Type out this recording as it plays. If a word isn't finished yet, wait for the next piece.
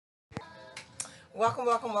Welcome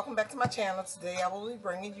back to my channel. Today I will be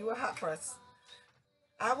bringing you a hot press.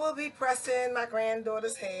 I will be pressing my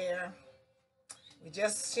granddaughter's hair. We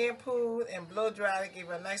just shampooed and blow dried. Gave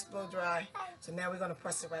her a nice blow dry. So now we're going to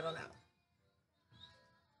press it right on out.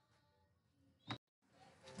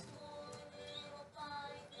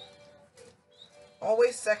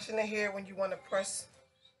 Always section the hair when you want to press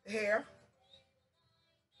the hair.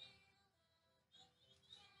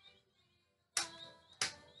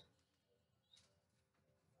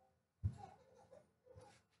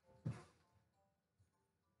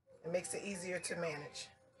 It makes it easier to manage.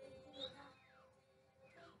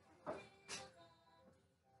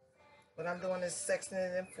 What I'm doing is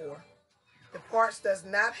sectioning it in four. The parts does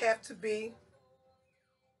not have to be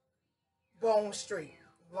bone straight,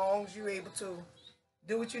 as long as you're able to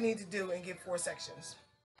do what you need to do and get 4 sections.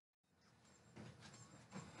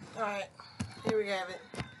 Alright, here we have it.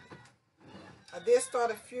 I did start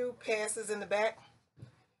a few passes in the back.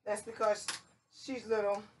 That's because she's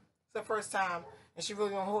little. It's her first time, and she really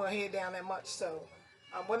don't hold her head down that much. So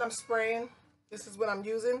what I'm spraying, this is what I'm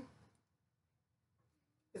using.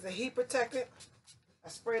 It's a heat protectant. I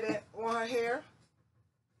spray that on her hair,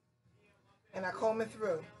 and I comb it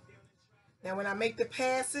through. Now when I make the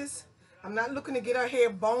passes, I'm not looking to get her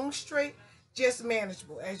hair bone straight, just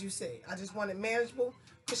manageable, as you say. I just want it manageable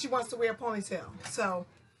because she wants to wear a ponytail. So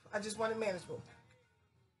I just want it manageable.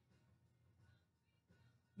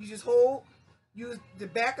 You just hold, use the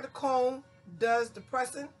back of the comb, does the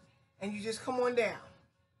pressing, and you just come on down.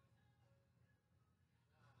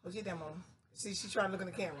 Hold your down, Mom. See, she's trying to look in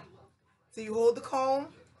the camera. So you hold the comb.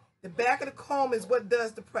 The back of the comb is what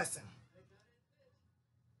does the pressing.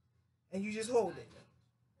 And you just hold it.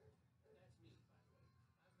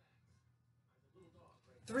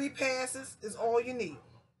 3 passes is all you need.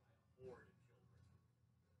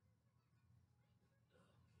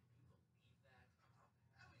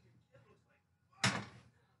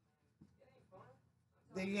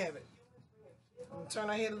 There you have it. I'm going to turn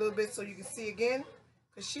her head a little bit so you can see again.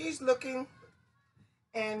 Because she's looking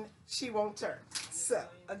and she won't turn. So,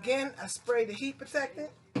 again, I spray the heat protectant.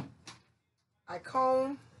 I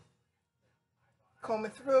comb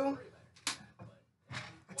it through.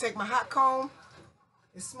 I take my hot comb.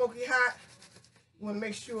 It's smoky hot. You want to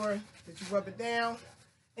make sure that you rub it down.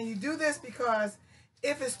 And you do this because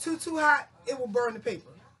if it's too hot, it will burn the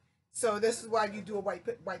paper. So this is why you do a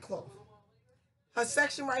white cloth. Her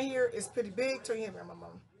section right here is pretty big. Turn your head around, my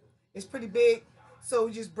mom. It's pretty big. So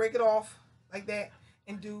you just break it off like that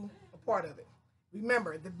and do a part of it.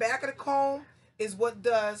 Remember, the back of the comb is what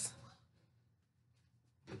does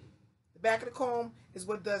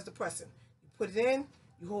the pressing. You put it in,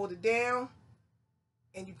 you hold it down,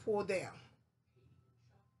 and you pull down.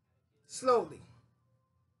 Slowly.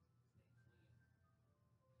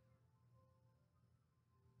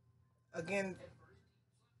 Again,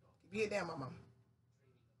 keep your head down, my mom.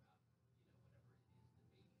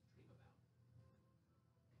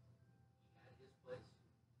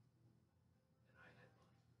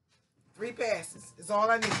 Three passes is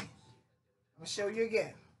all I need. I'm going to show you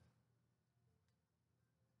again.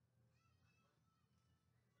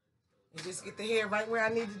 And just get the hair right where I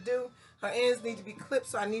need to do. Her ends need to be clipped,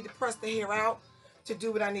 so I need to press the hair out to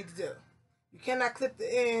do what I need to do. You cannot clip the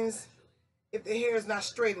ends if the hair is not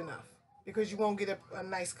straight enough, because you won't get a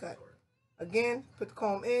nice cut. Again, put the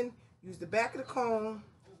comb in, use the back of the comb,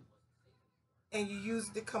 and you use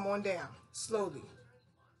it to come on down, slowly.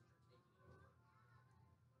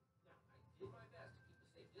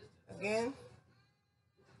 Again.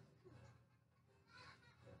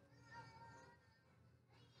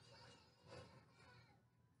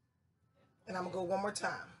 And I'm going to go one more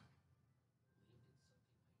time.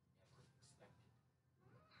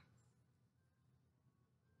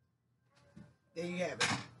 There you have it.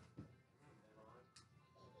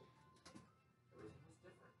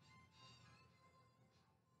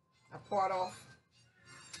 I part off.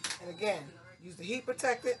 And again, use the heat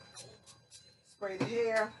protectant. Spray the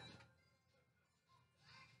hair.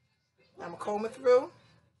 I'm going to comb it through.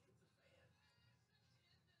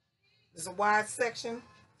 There's a wide section.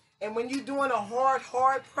 And when you're doing a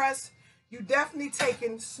hard press, you definitely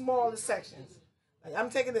taking smaller sections. Like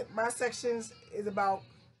I'm taking it, my sections is about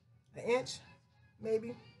an inch,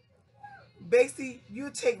 maybe. Basically,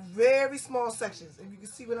 you take very small sections. If you can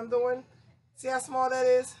see what I'm doing, see how small that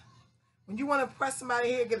is? When you want to press somebody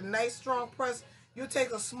here, get a nice strong press, you'll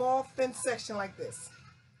take a small thin section like this.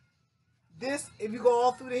 This, if you go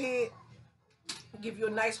all through the head, will give you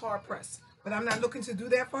a nice hard press. But I'm not looking to do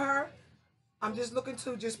that for her. I'm just looking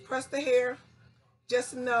to just press the hair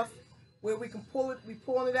just enough where we can pull it, we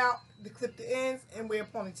pulling it out to clip the ends and wear a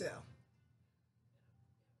ponytail.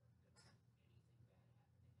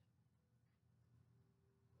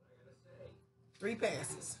 3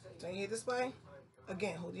 passes. Turn your head this way.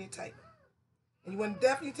 Again, hold your head tight. And you want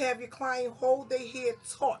definitely to have your client hold their head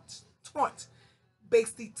taut,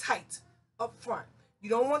 basically tight up front. You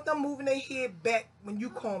don't want them moving their head back when you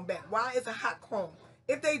comb back. Why is a hot comb?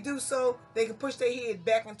 If they do so, they can push their head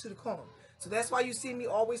back into the comb. So that's why you see me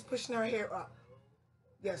always pushing her hair up.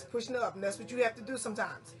 Yes, pushing it up. And that's what you have to do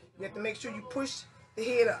sometimes. You have to make sure you push the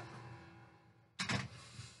head up.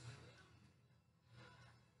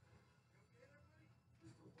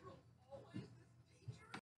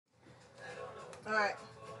 Alright,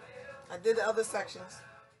 I did the other sections.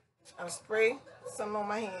 I'll spray some on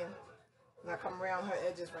my hand, and I come around her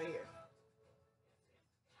edges right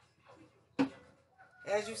here.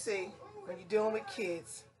 As you see, when you're dealing with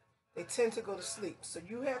kids, they tend to go to sleep. So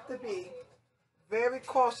you have to be very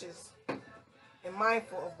cautious and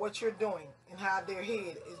mindful of what you're doing and how their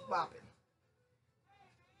head is bopping.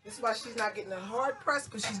 This is why she's not getting a hard press,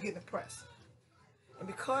 but she's getting a press. And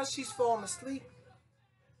because she's falling asleep,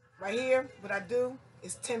 right here, what I do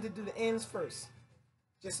is tend to do the ends first.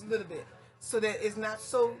 Just a little bit. So that it's not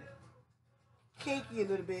so kinky a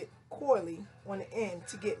little bit, coily on the end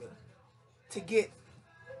to get me. To get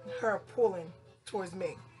her pulling towards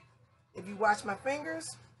me. If you watch my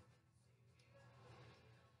fingers,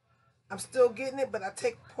 I'm still getting it, but I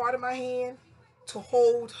take part of my hand to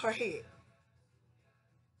hold her head.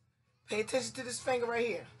 Pay attention to this finger right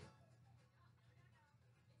here.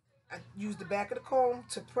 I use the back of the comb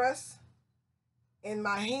to press, and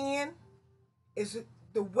my hand is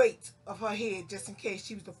the weight of her head just in case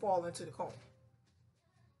she was to fall into the comb.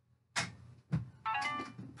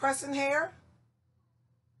 Pressing hair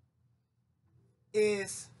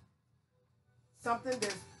is something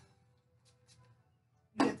that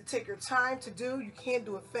you have to take your time to do. You can't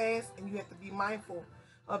do it fast, and you have to be mindful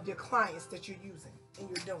of your clients that you're using and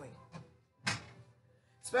you're doing.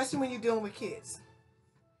 Especially when you're dealing with kids.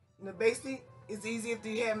 You know, basically, it's easier if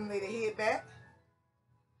you have them lay their head back.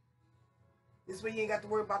 This way you ain't got to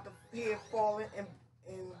worry about the head falling and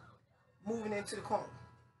moving into the comb.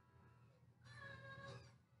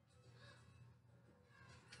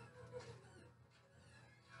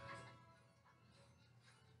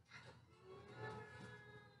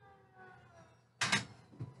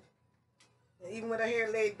 And even with her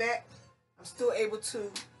hair laid back, I'm still able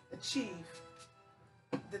to achieve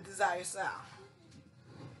the desired style.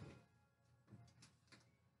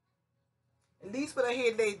 At least with her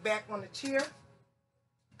head laid back on the chair,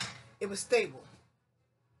 it was stable.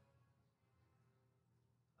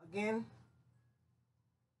 Again,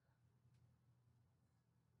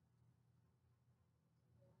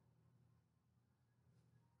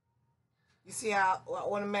 you see how I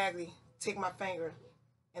automatically take my finger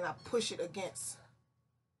and I push it against.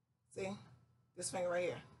 See? This finger right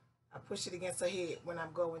here. I push it against her head when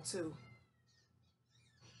I'm going to.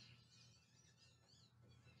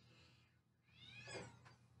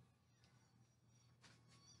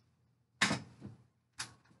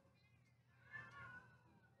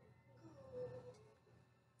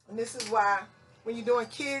 And this is why when you're doing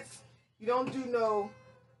kids, you don't do no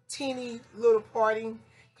teeny little parting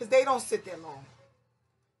because they don't sit there long.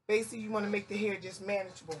 Basically, you want to make the hair just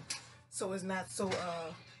manageable so it's not so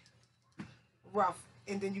rough,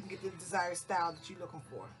 and then you can get the desired style that you're looking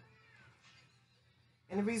for.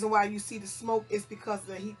 And the reason why you see the smoke is because of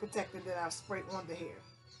the heat protector that I've sprayed on the hair.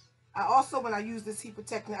 I also, when I use this heat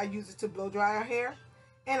protector, I use it to blow dry our hair,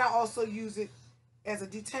 and I also use it as a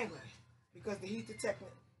detangler because the heat protector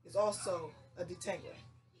is also a detangler.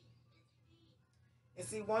 And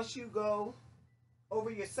see, once you go over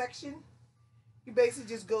your section, you basically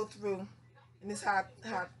just go through, and this is how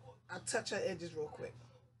I touch her edges real quick.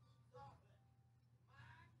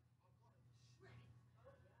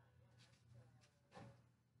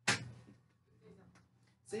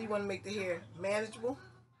 So you want to make the hair manageable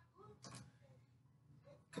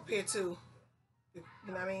compared to, you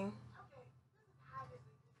know what I mean?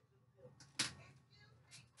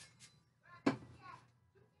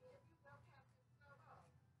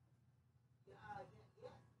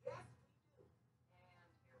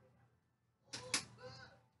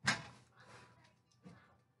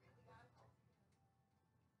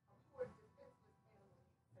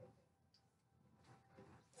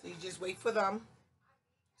 So you just wait for them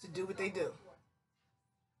to do what they do.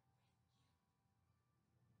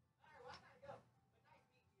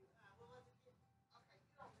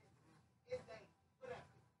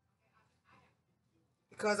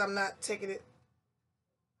 Because I'm not taking it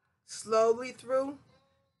slowly through,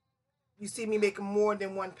 you see me making more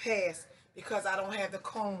than one pass because I don't have the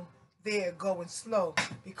comb there going slow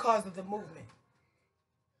because of the movement.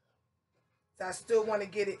 So I still want to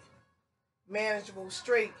get it manageable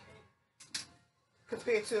straight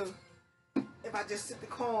compared to if I just sit the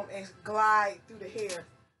comb and glide through the hair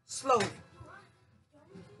slowly,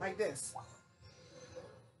 like this.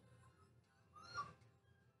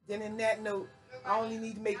 Then in that note, I only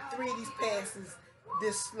need to make 3 of these passes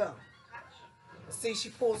this slow. See, she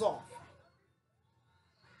pulls off.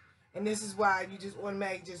 And this is why you just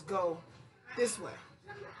automatically just go this way.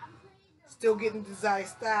 Still getting the desired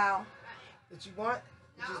style that you want,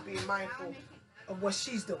 just being mindful of what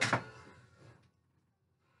she's doing.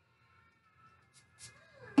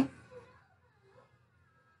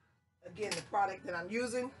 Again, the product that I'm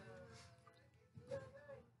using,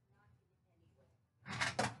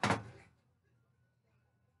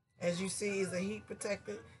 as you see, is a heat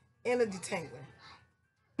protector and a detangler.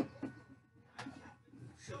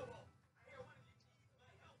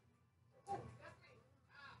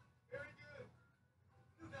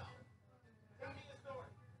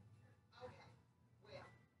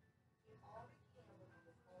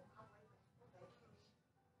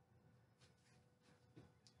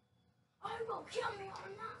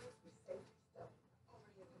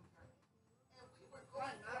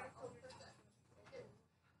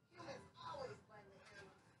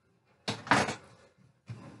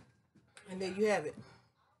 And there you have it.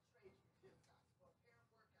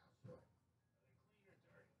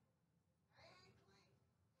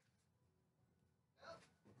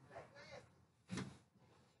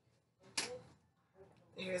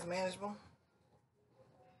 The hair is manageable.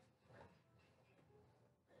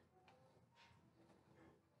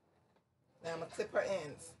 Now I'm going to clip her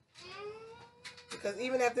ends. Because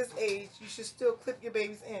even at this age, you should still clip your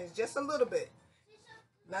baby's ends. Just a little bit.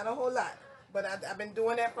 Not a whole lot. But I've been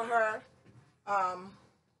doing that for her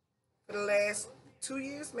for the last 2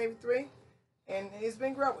 years, maybe 3. And it's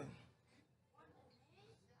been growing.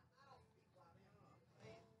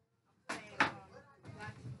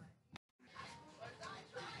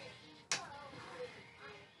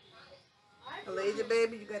 Lazy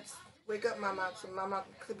baby, you got to wake up, mama, so mama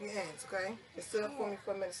can clip your hands, okay? Just sit up for me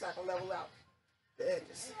for a minute so I can level out the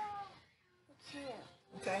edges.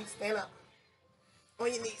 Okay, stand up. On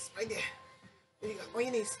your knees, right there. There you go, on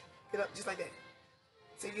your knees. Get up, just like that.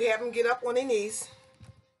 So you have them get up on their knees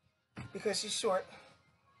because she's short.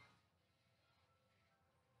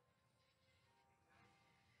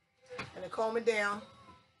 And then comb it down.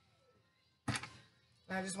 And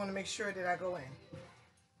I just want to make sure that I go in.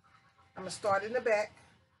 I'm going to start in the back.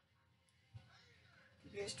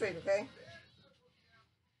 Keep it straight, okay?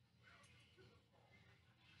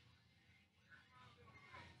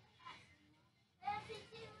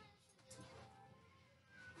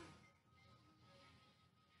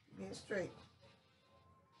 Keep it straight.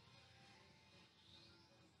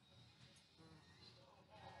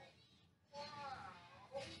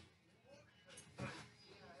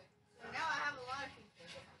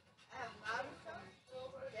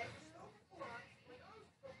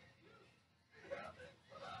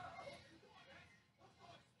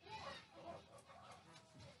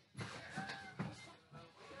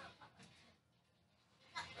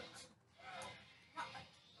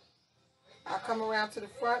 I'll come around to the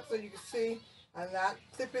front so you can see I'm not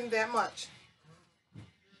clipping that much.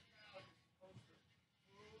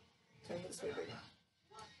 Turn this way, baby.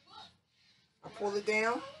 I pull it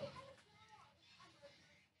down.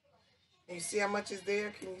 And you see how much is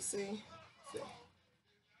there? Can you see? See.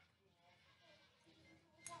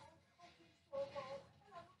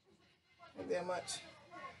 Not that much.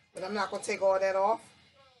 But I'm not going to take all that off.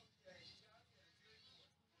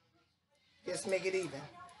 Just make it even.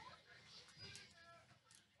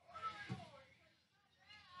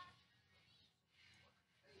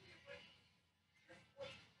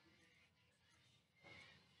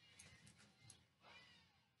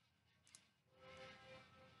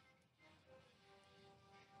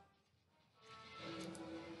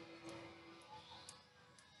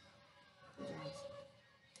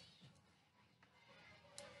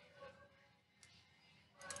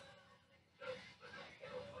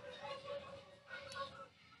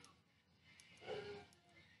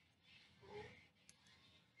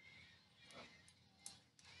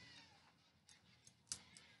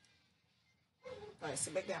 All right,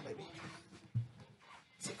 sit back down, baby.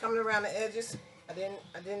 See, coming around the edges, I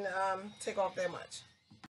didn't take off that much.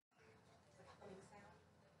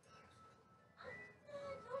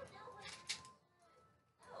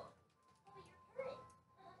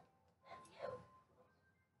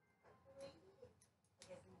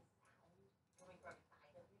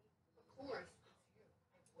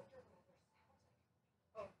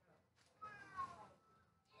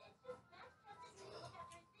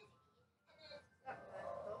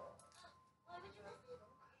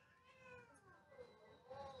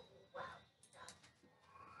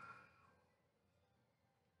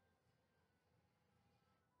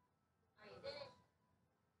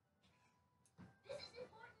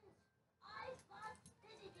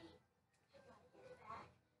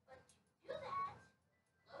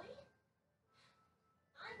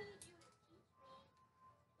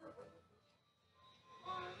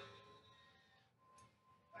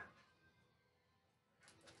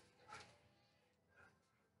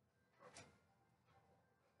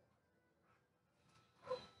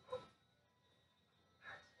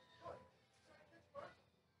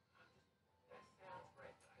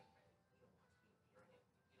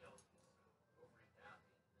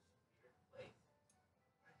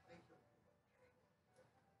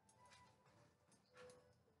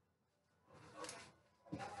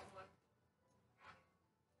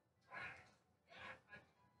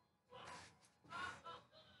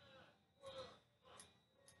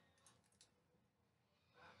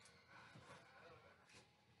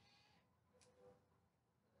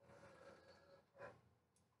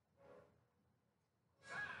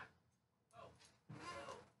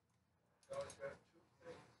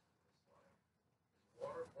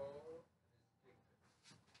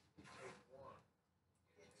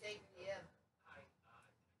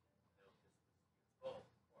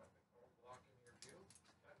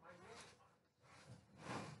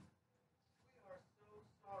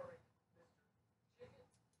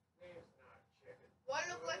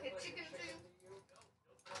 like a chicken too.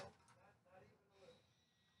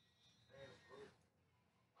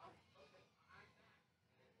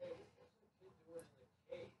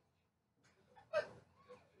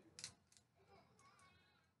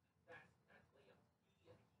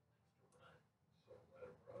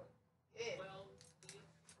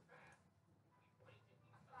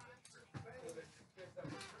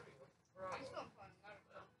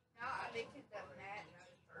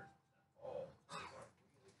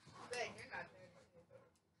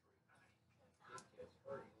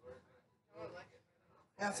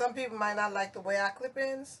 Now, some people might not like the way I clip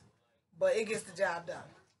ends, but it gets the job done.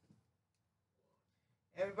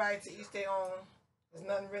 Everybody to each their own. There's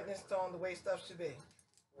nothing written in stone the way stuff should be.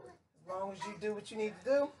 As long as you do what you need to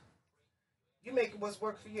do, you make what's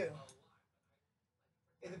work for you.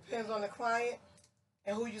 It depends on the client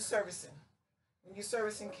and who you're servicing. When you're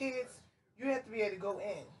servicing kids, you have to be able to go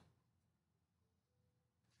in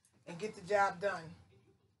and get the job done.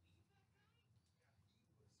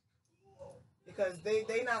 Because they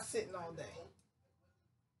not sitting all day.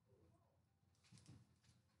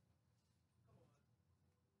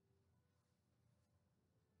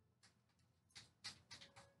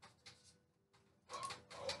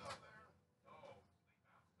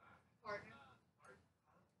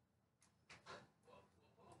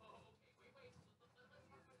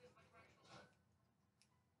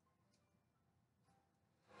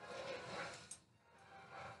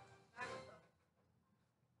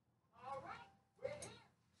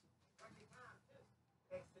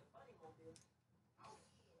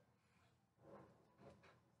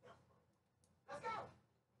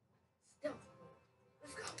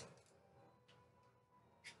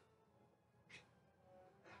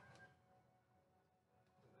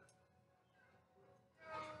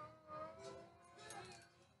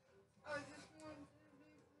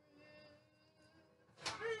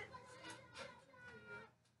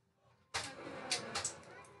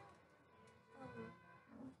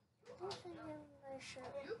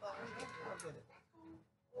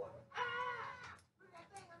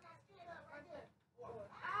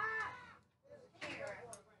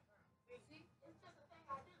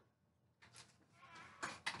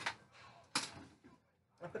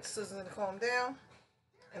 I put the scissors in the comb down,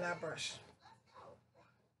 and I brush.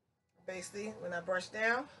 Basically, when I brush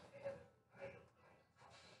down,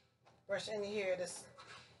 brush any hair that's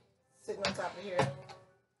sitting on top of here.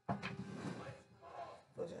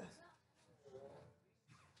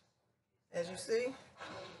 As you see,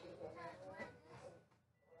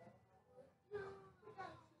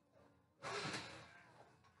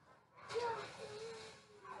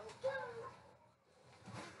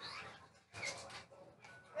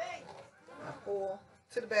 I pull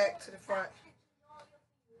to the back, to the front.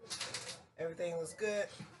 Everything looks good.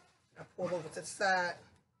 I pull over to the side.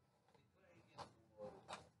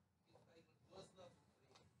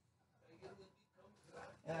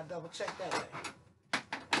 And I double check that way.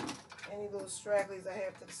 Any little stragglers I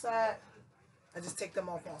have to the side, I just take them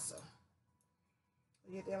off also.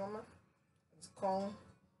 You get that, Mama? Just comb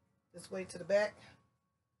this way to the back.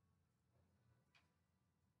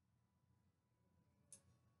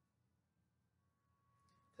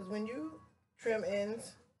 Because when you trim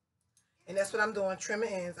ends, and that's what I'm doing, trimming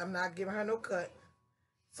ends, I'm not giving her no cut.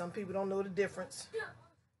 Some people don't know the difference.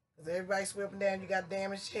 Because everybody swear up and down you got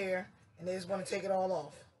damaged hair, and they just want to take it all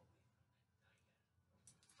off.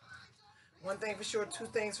 One thing for sure, two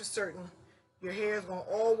things for certain. Your hair is going to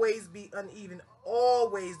always be uneven.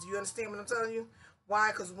 Always. Do you understand what I'm telling you? Why?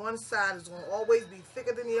 Because one side is going to always be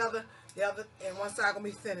thicker than the other, and one side going to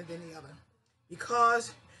be thinner than the other.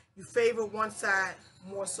 Because you favor one side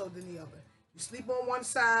more so than the other. You sleep on one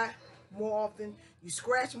side more often. You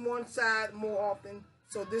scratch one side more often.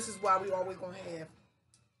 So this is why we always going to have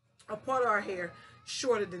a part of our hair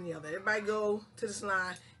shorter than the other. Everybody go to the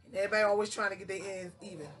salon, and everybody always trying to get their ends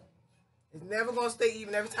even. It's never going to stay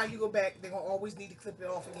even. Every time you go back, they're going to always need to clip it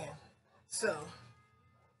off again. So,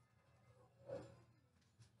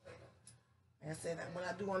 like I said, when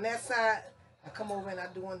I do on that side, I come over and I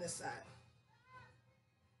do on this side.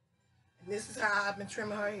 And this is how I've been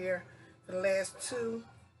trimming her hair for the last 2,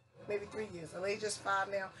 maybe 3 years. Her age just 5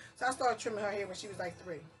 now. So I started trimming her hair when she was like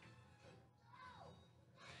 3.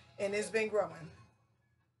 And it's been growing.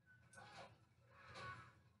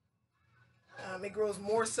 It grows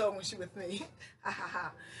more so when she's with me.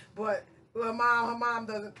 But her mom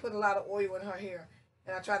doesn't put a lot of oil in her hair.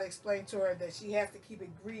 And I try to explain to her that she has to keep it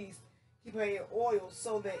greased, keep her hair oiled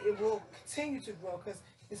so that it will continue to grow. Because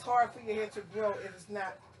it's hard for your hair to grow if it's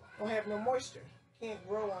not, don't have no moisture. You can't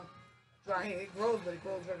grow on dry hair. It grows, but it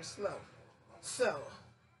grows very slow. So,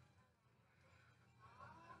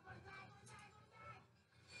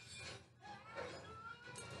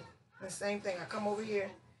 the same thing. I come over here.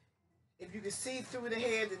 If you can see through the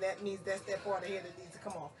hair, then that means that's that part of the hair that needs to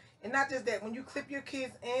come off. And not just that, when you clip your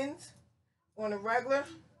kids' ends on a regular,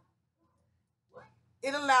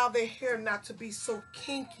 it allows their hair not to be so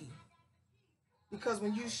kinky. Because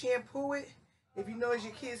when you shampoo it, if you notice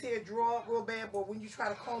your kids' hair draw up real bad, but when you try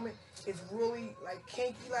to comb it, it's really like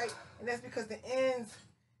kinky like, and that's because the ends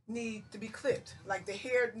need to be clipped. Like the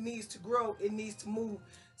hair needs to grow, it needs to move,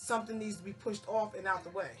 something needs to be pushed off and out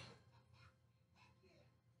the way.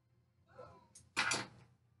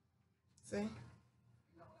 See? And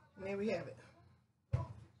there we have it.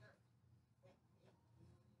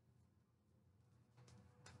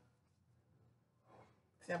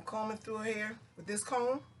 See, I'm combing through her hair with this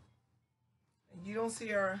comb. And you don't see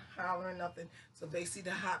her hollering nothing. So basically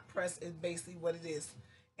the hot press is basically what it is.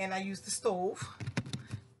 And I use the stove,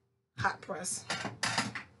 hot press,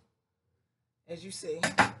 as you see.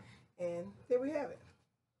 And there we have it.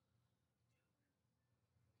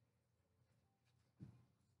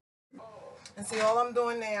 And see, all I'm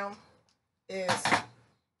doing now is,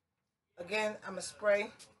 again, I'm going to spray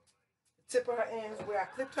the tip of her ends where I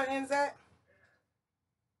clipped her ends at.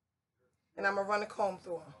 And I'm going to run the comb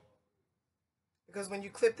through them. Because when you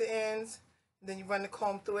clip the ends, then you run the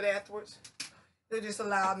comb through it afterwards, it'll just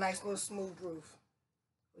allow a nice little smooth groove.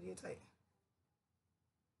 What do you think?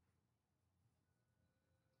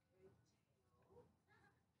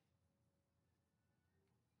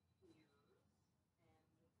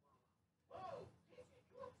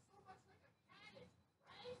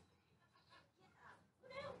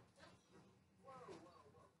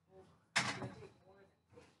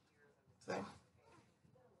 See?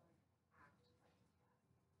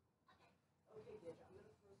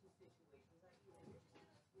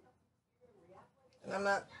 And I'm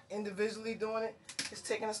not individually doing it, just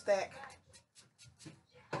taking a stack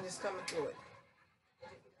and just coming through it.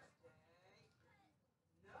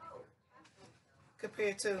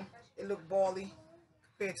 Compared to, it look bally,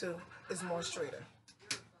 compared to, it's more straighter.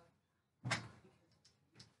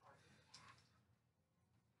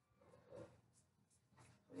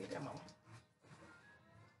 Leave that, Mama.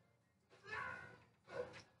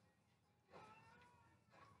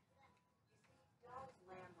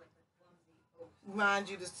 Mind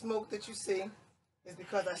you, the smoke that you see is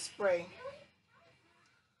because I spray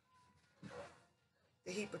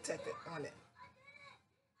the heat protectant on it.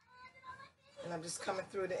 And I'm just coming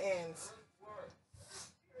through the ends.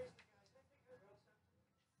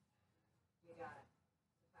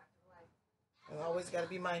 And I always got to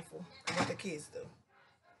be mindful of what the kids do.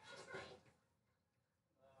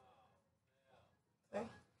 Okay?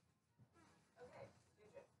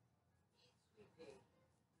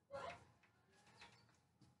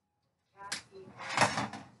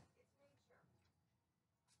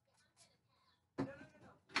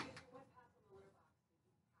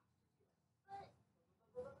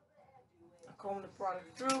 I comb the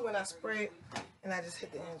product through when I spray it, and I just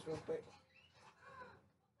hit the ends real quick.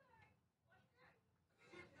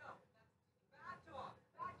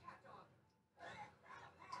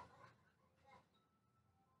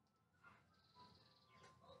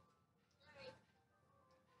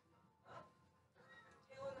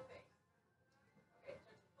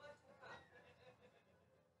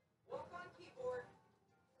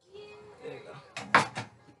 There you go.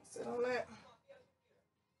 Sit on that.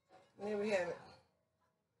 And there we have it.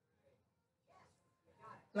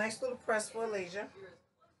 Nice little press for Alasia.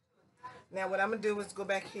 Now what I'm going to do is go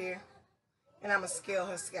back here and I'm going to scale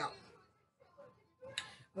her scalp.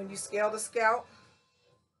 When you scale the scalp,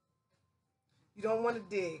 you don't want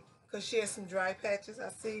to dig because she has some dry patches. I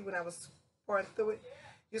see when I was pouring through it.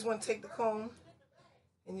 You just want to take the comb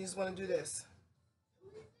and you just want to do this.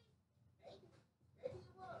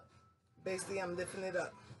 Basically, I'm lifting it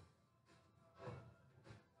up.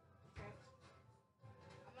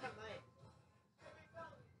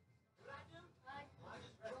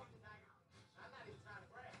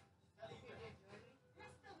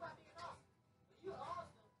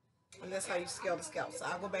 And that's how you scale the scalp. So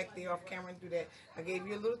I'll go back there off camera and do that. I gave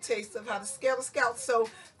you a little taste of how to scale the scalp. So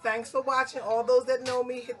thanks for watching. All those that know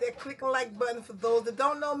me, hit that click and like button. For those that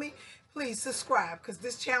don't know me, please subscribe because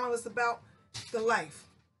this channel is about the life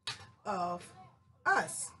of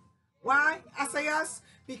us. Why I say us?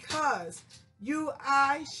 Because you,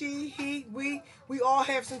 I, she, he, we all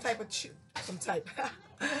have some type of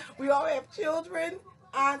we all have children,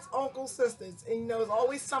 aunts, uncles, sisters, and you know, it's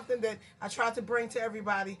always something that I try to bring to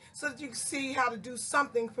everybody so that you can see how to do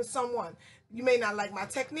something for someone. You may not like my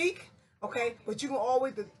technique, okay, but you can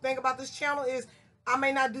always, the thing about this channel is I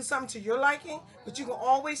may not do something to your liking, but you can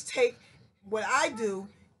always take what I do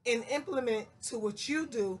and implement it to what you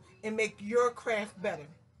do and make your craft better.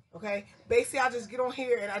 Okay, basically I just get on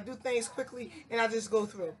here and I do things quickly and I just go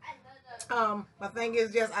through. My thing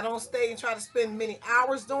is just I don't stay and try to spend many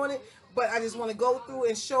hours doing it, but I just want to go through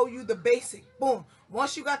and show you the basic. Boom.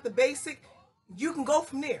 Once you got the basic, you can go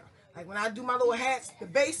from there. Like when I do my little hats, the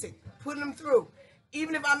basic, putting them through.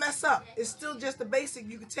 Even if I mess up, it's still just the basic.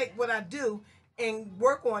 You can take what I do and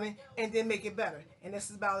work on it and then make it better. And this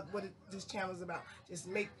is about what this channel is about. Just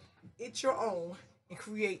make it your own and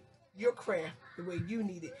create your craft the way you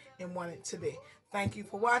need it and want it to be. Thank you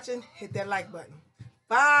for watching. Hit that like button.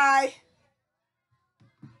 Bye.